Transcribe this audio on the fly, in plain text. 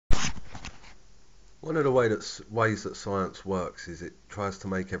One of the ways that science works is it tries to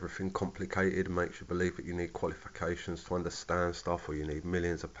make everything complicated and makes you believe that you need qualifications to understand stuff, or you need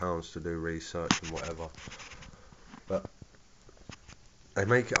millions of pounds to do research and whatever. But they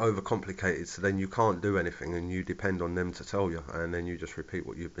make it overcomplicated, so then you can't do anything and you depend on them to tell you, and then you just repeat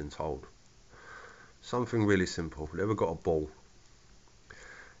what you've been told. Something really simple. Have you ever got a ball?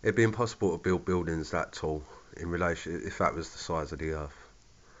 It'd be impossible to build buildings that tall in relation if that was the size of the Earth.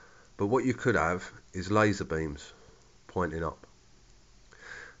 But what you could have is laser beams pointing up.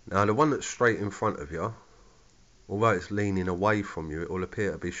 Now the one that's straight in front of you, although it's leaning away from you, it will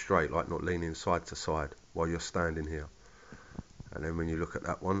appear to be straight, like not leaning side to side while you're standing here. And then when you look at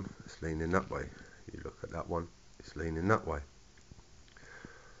that one, it's leaning that way. You look at that one, it's leaning that way.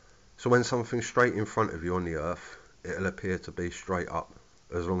 So when something's straight in front of you on the Earth, it'll appear to be straight up,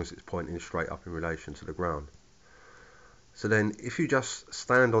 as long as it's pointing straight up in relation to the ground. So then if you just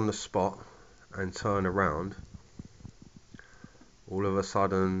stand on the spot and turn around, all of a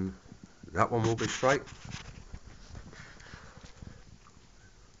sudden that one will be straight.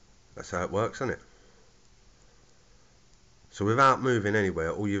 That's how it works, isn't it? So without moving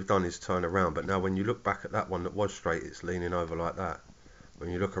anywhere, all you've done is turn around. But now when you look back at that one that was straight, it's leaning over like that.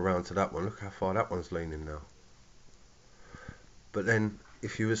 When you look around to that one, look how far that one's leaning now. But then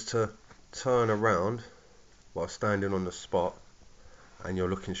if you was to turn around while standing on the spot and you're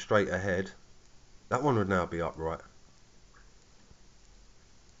looking straight ahead, that one would now be upright.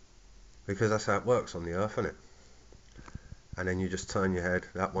 Because that's how it works on the Earth, isn't it? And then you just turn your head,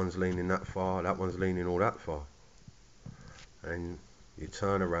 that one's leaning that far, that one's leaning all that far. And you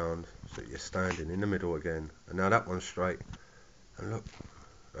turn around so you're standing in the middle again, and now that one's straight, and look,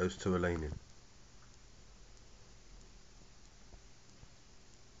 those two are leaning.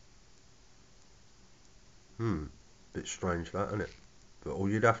 Bit strange that, isn't it? But all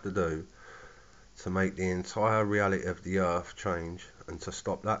you'd have to do to make the entire reality of the Earth change and to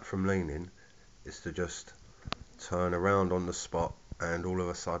stop that from leaning is to just turn around on the spot, and all of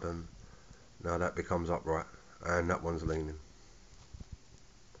a sudden now that becomes upright and that one's leaning.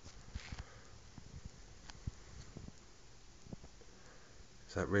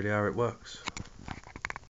 Is that really how it works?